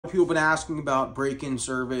People have been asking about break-in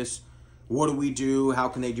service. What do we do? How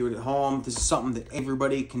can they do it at home? This is something that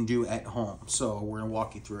everybody can do at home. So we're gonna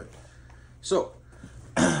walk you through it. So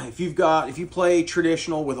if you play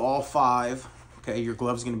traditional with all five, okay, your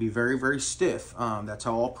glove's gonna be very, very stiff. That's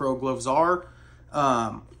how all pro gloves are.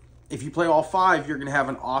 If you play all five, you're gonna have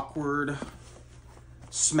an awkward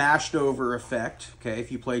smashed over effect. Okay,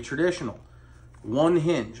 if you play traditional, one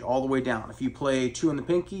hinge all the way down. If you play two in the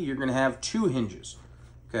pinky, you're gonna have two hinges.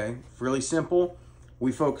 Okay, really simple.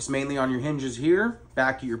 We focus mainly on your hinges here,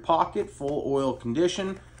 back of your pocket, full oil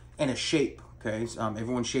condition, and a shape. Okay, so,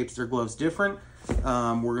 everyone shapes their gloves different. We're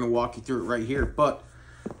gonna walk you through it right here. But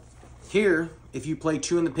here, if you play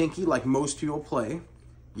two in the pinky, like most people play,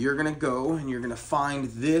 you're gonna go and you're gonna find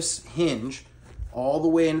this hinge all the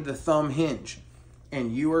way into the thumb hinge,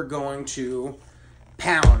 and you are going to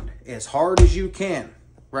pound as hard as you can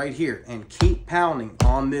right here, and keep pounding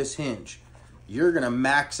on this hinge. You're gonna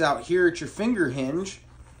max out here at your finger hinge,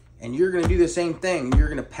 and you're gonna do the same thing. You're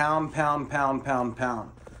gonna pound, pound, pound, pound,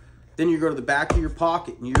 pound. Then you go to the back of your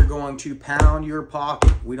pocket, and you're going to pound your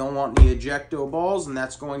pocket. We don't want any ejecto balls, and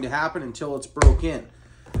that's going to happen until it's broke in.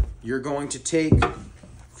 You're going to take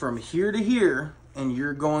from here to here, and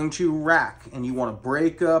you're going to rack, and you wanna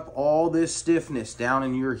break up all this stiffness down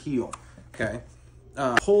in your heel, okay?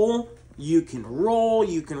 Pull, you can roll,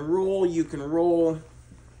 you can roll, you can roll.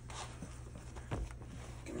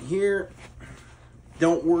 Here,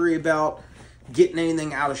 don't worry about getting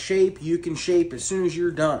anything out of shape. You can shape as soon as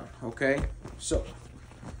you're done, okay? So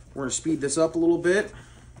we're gonna speed this up a little bit.